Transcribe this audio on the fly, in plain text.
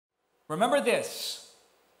Remember this,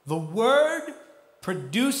 the word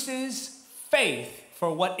produces faith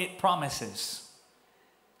for what it promises.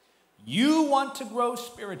 You want to grow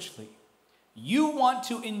spiritually. You want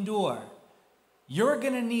to endure. You're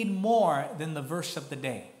going to need more than the verse of the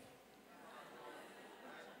day.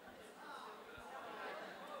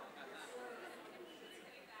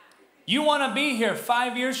 You want to be here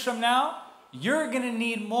 5 years from now? You're going to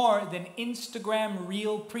need more than Instagram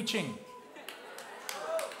reel preaching.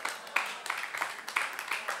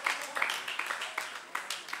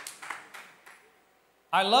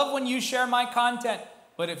 I love when you share my content,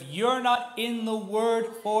 but if you're not in the Word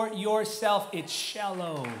for yourself, it's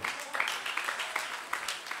shallow.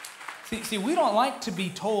 See, we don't like to be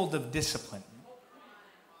told of discipline.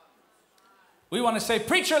 We want to say,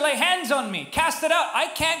 preacher, lay hands on me, cast it out. I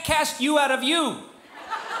can't cast you out of you.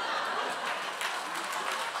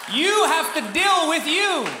 You have to deal with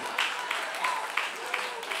you.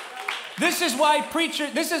 This is why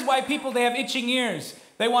people, they have itching ears.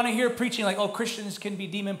 They want to hear preaching like, oh, Christians can be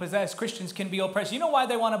demon-possessed. Christians can be oppressed. You know why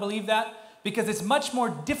they want to believe that? Because it's much more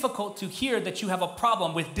difficult to hear that you have a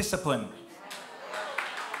problem with discipline.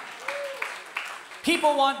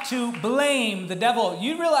 People want to blame the devil.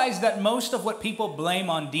 You realize that most of what people blame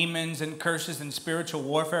on demons and curses and spiritual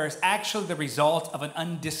warfare is actually the result of an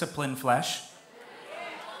undisciplined flesh?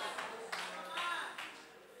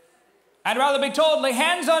 I'd rather be told, lay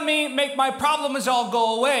hands on me, make my problems all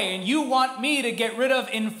go away. And you want me to get rid of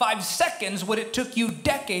in 5 seconds what it took you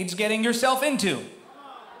decades getting yourself into.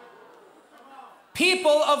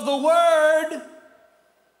 People of the Word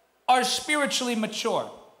are spiritually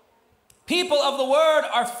mature. People of the Word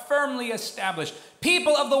are firmly established.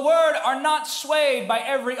 People of the Word are not swayed by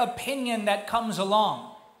every opinion that comes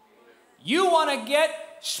along. You want to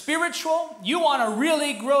get spiritual, you want to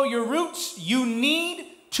really grow your roots, you need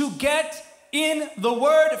to get in the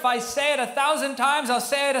Word. If I say it 1,000 times, I'll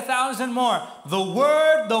say it 1,000 more. The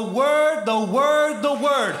Word, the Word, the Word, the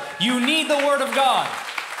Word. You need the Word of God.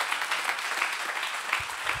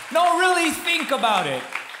 No, really think about it.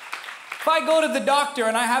 If I go to the doctor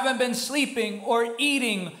and I haven't been sleeping or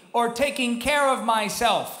eating or taking care of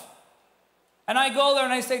myself, and I go there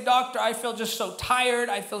and I say, doctor, I feel just so tired,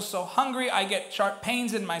 I feel so hungry, I get sharp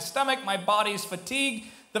pains in my stomach, my body's fatigued.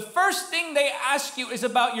 The first thing they ask you is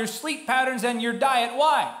about your sleep patterns and your diet.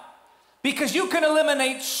 Why? Because you can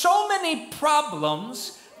eliminate so many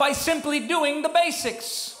problems by simply doing the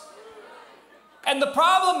basics. And the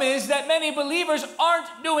problem is that many believers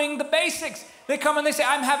aren't doing the basics. They come and they say,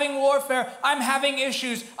 I'm having warfare, I'm having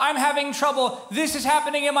issues, I'm having trouble, this is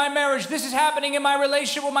happening in my marriage, this is happening in my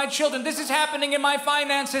relationship with my children, this is happening in my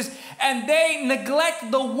finances, and they neglect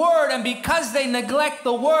the Word, and because they neglect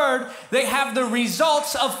the Word, they have the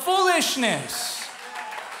results of foolishness.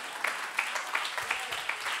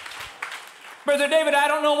 Brother David, I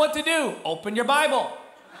don't know what to do. Open your Bible.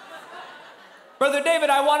 Brother David,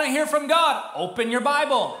 I want to hear from God. Open your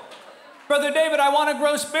Bible. Brother David, I want to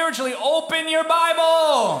grow spiritually. Open your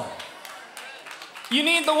Bible. You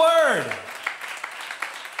need the Word.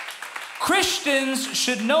 Christians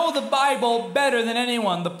should know the Bible better than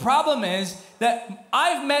anyone. The problem is that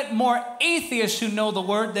I've met more atheists who know the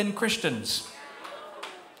Word than Christians.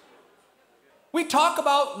 We talk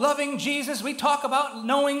about loving Jesus. We talk about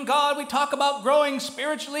knowing God. We talk about growing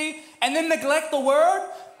spiritually and then neglect the Word.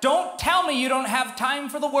 Don't tell me you don't have time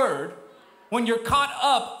for the Word when you're caught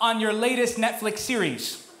up on your latest Netflix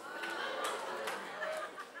series.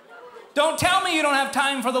 Don't tell me you don't have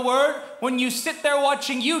time for the Word when you sit there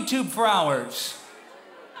watching YouTube for hours.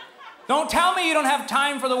 Don't tell me you don't have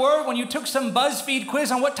time for the Word when you took some BuzzFeed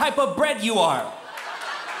quiz on what type of bread you are.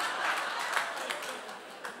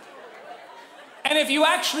 And if you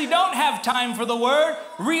actually don't have time for the Word,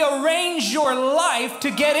 rearrange your life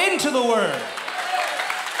to get into the Word.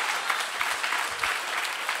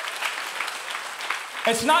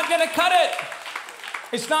 It's not going to cut it.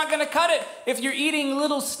 It's not going to cut it. If you're eating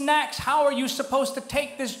little snacks, how are you supposed to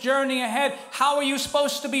take this journey ahead? How are you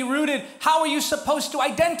supposed to be rooted? How are you supposed to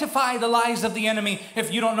identify the lies of the enemy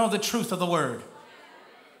if you don't know the truth of the Word?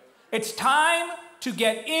 It's time to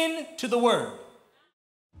get into the Word.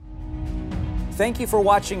 Thank you for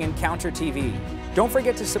watching Encounter TV. Don't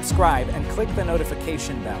forget to subscribe and click the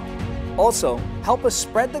notification bell. Also, help us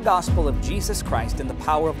spread the gospel of Jesus Christ in the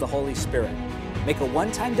power of the Holy Spirit. Make a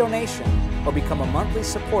one-time donation or become a monthly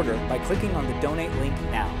supporter by clicking on the donate link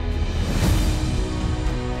now.